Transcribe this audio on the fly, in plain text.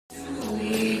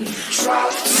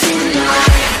Drop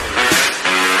tonight.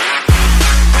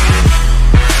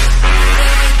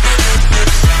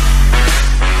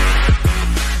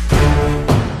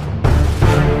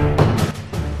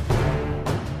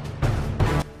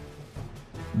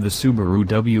 The Subaru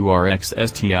WRX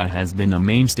STI has been a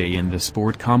mainstay in the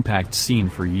sport compact scene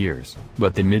for years,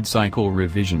 but the mid-cycle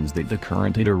revisions that the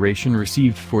current iteration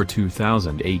received for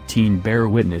 2018 bear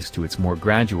witness to its more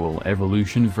gradual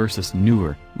evolution versus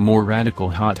newer, more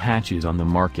radical hot hatches on the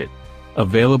market.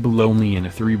 Available only in a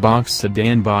 3-box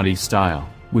sedan body style,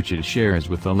 which it shares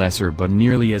with the lesser but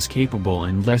nearly as capable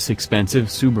and less expensive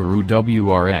Subaru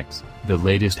WRX. The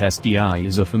latest STI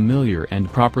is a familiar and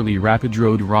properly rapid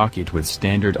road rocket with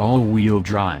standard all-wheel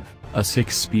drive, a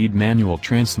 6-speed manual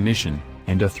transmission,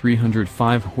 and a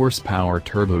 305 horsepower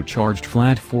turbocharged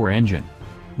flat-4 engine.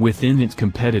 Within its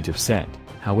competitive set,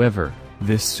 however,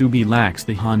 this Subi lacks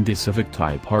the Honda Civic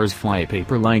Type R's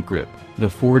flypaper-like grip, the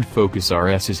Ford Focus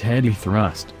RS's heady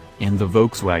thrust, and the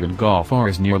Volkswagen Golf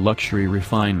R's near-luxury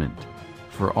refinement.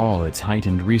 For all its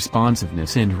heightened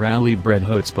responsiveness and rally-bred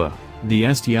chutzpah,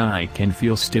 the STI can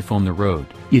feel stiff on the road.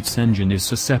 Its engine is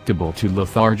susceptible to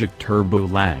lethargic turbo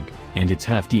lag, and its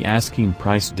hefty asking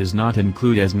price does not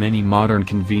include as many modern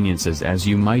conveniences as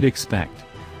you might expect.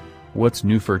 What's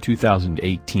new for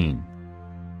 2018?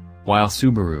 While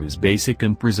Subaru's basic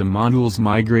Impreza models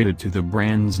migrated to the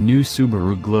brand's new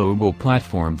Subaru Global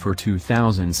Platform for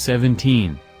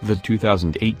 2017, the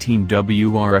 2018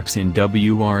 WRX and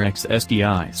WRX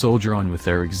STI soldier on with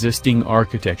their existing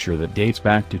architecture that dates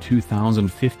back to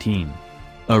 2015.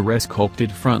 A resculpted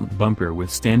front bumper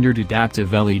with standard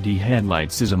adaptive LED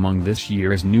headlights is among this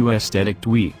year's new aesthetic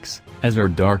tweaks, as are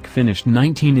dark-finished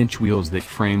 19-inch wheels that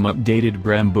frame updated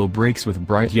Brembo brakes with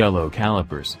bright yellow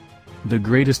calipers. The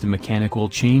greatest mechanical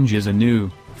change is a new,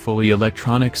 fully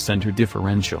electronic center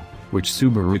differential, which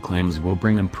Subaru claims will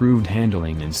bring improved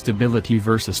handling and stability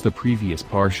versus the previous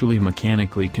partially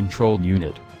mechanically controlled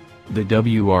unit. The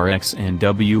WRX and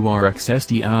WRX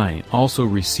STI also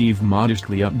receive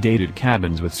modestly updated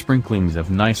cabins with sprinklings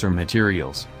of nicer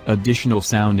materials, additional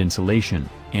sound insulation,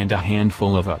 and a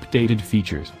handful of updated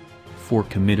features. For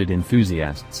committed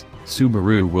enthusiasts,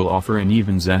 Subaru will offer an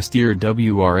even zestier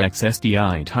WRX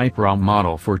STI Type RA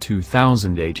model for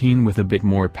 2018 with a bit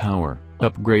more power,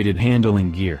 upgraded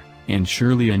handling gear, and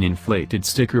surely an inflated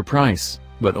sticker price,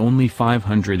 but only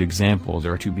 500 examples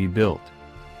are to be built.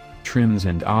 Trims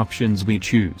and options we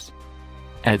choose.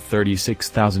 At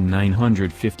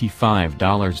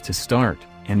 $36,955 to start,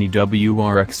 any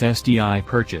WRX STI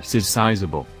purchase is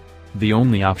sizable. The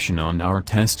only option on our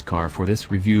test car for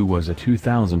this review was a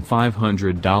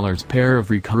 $2,500 pair of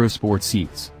Recaro Sport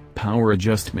seats, power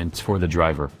adjustments for the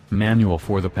driver, manual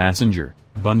for the passenger,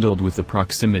 bundled with the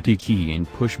proximity key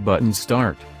and push-button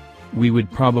start. We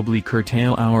would probably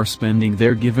curtail our spending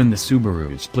there given the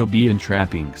Subaru's plebeian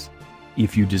trappings.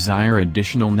 If you desire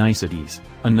additional niceties,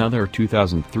 another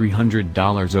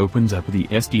 $2,300 opens up the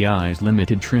STI's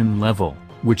limited trim level,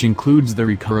 which includes the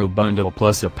Recaro bundle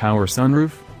plus a power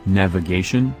sunroof,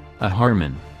 navigation, a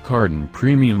Harman Kardon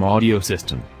premium audio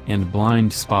system, and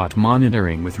blind spot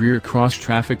monitoring with rear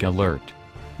cross-traffic alert.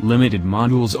 Limited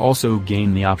models also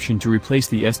gain the option to replace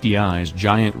the STI's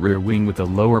giant rear wing with a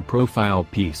lower profile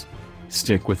piece.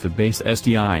 Stick with the base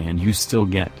STI and you still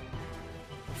get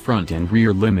front and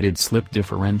rear limited slip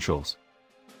differentials,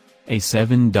 a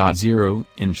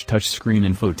 7.0-inch touchscreen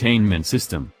infotainment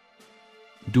system,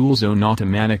 dual-zone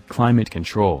automatic climate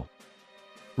control,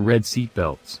 red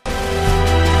seatbelts.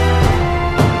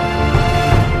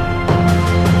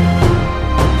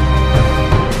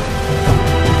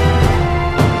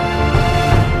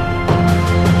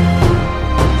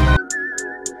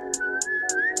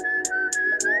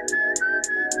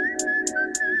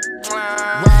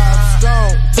 Rob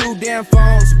Stone, 2 damn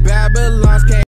phones, Babylon's came.